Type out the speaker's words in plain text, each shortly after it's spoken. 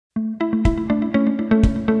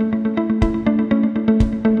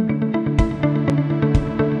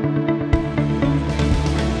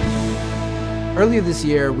Earlier this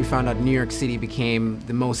year, we found out New York City became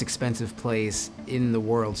the most expensive place in the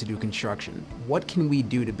world to do construction. What can we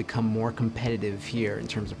do to become more competitive here in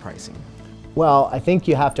terms of pricing? Well, I think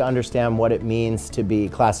you have to understand what it means to be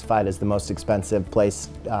classified as the most expensive place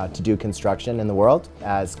to do construction in the world,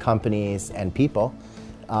 as companies and people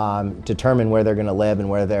determine where they're going to live and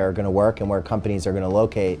where they're going to work and where companies are going to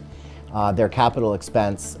locate. Their capital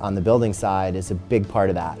expense on the building side is a big part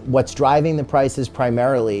of that. What's driving the prices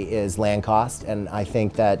primarily is land cost, and I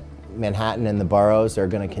think that Manhattan and the boroughs are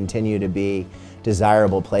going to continue to be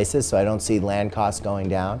desirable places, so I don't see land costs going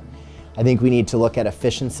down. I think we need to look at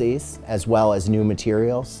efficiencies as well as new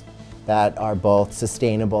materials that are both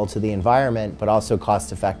sustainable to the environment but also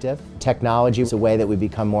cost effective. Technology is a way that we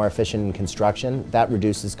become more efficient in construction. That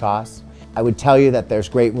reduces costs. I would tell you that there's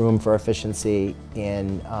great room for efficiency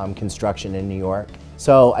in construction in New York.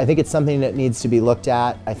 So I think it's something that needs to be looked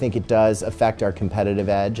at. I think it does affect our competitive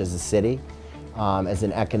edge as a city, as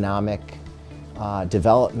an economic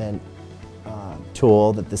development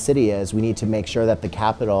tool that the city is. We need to make sure that the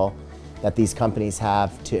capital that these companies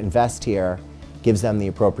have to invest here gives them the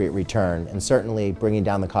appropriate return, and certainly bringing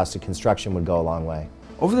down the cost of construction would go a long way.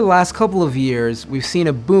 Over the last couple of years, we've seen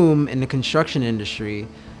a boom in the construction industry.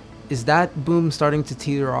 Is that boom starting to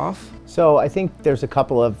teeter off? So I think there's a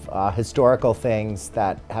couple of historical things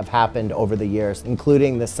that have happened over the years,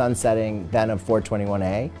 including the sunsetting then of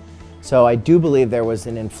 421A. So I do believe there was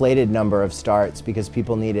an inflated number of starts because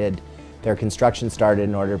people needed their construction started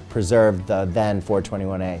in order to preserve the then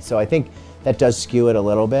 421A. So I think that does skew it a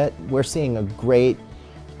little bit. We're seeing a great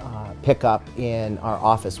pickup in our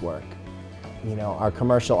office work. You know, our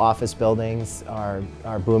commercial office buildings are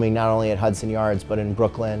booming not only at Hudson Yards but in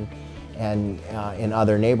Brooklyn and in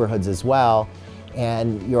other neighborhoods as well.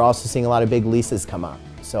 And you're also seeing a lot of big leases come up.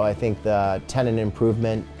 So I think the tenant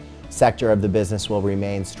improvement sector of the business will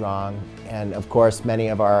remain strong. And of course, many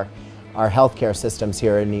of our healthcare systems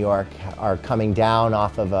here in New York are coming down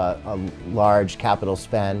off of a large capital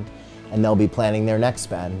spend, and they'll be planning their next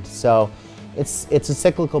spend. So it's a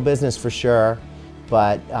cyclical business for sure,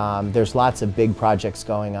 but there's lots of big projects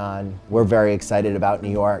going on. We're very excited about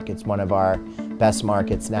New York. It's one of our best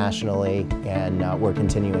markets nationally, and we're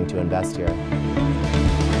continuing to invest here.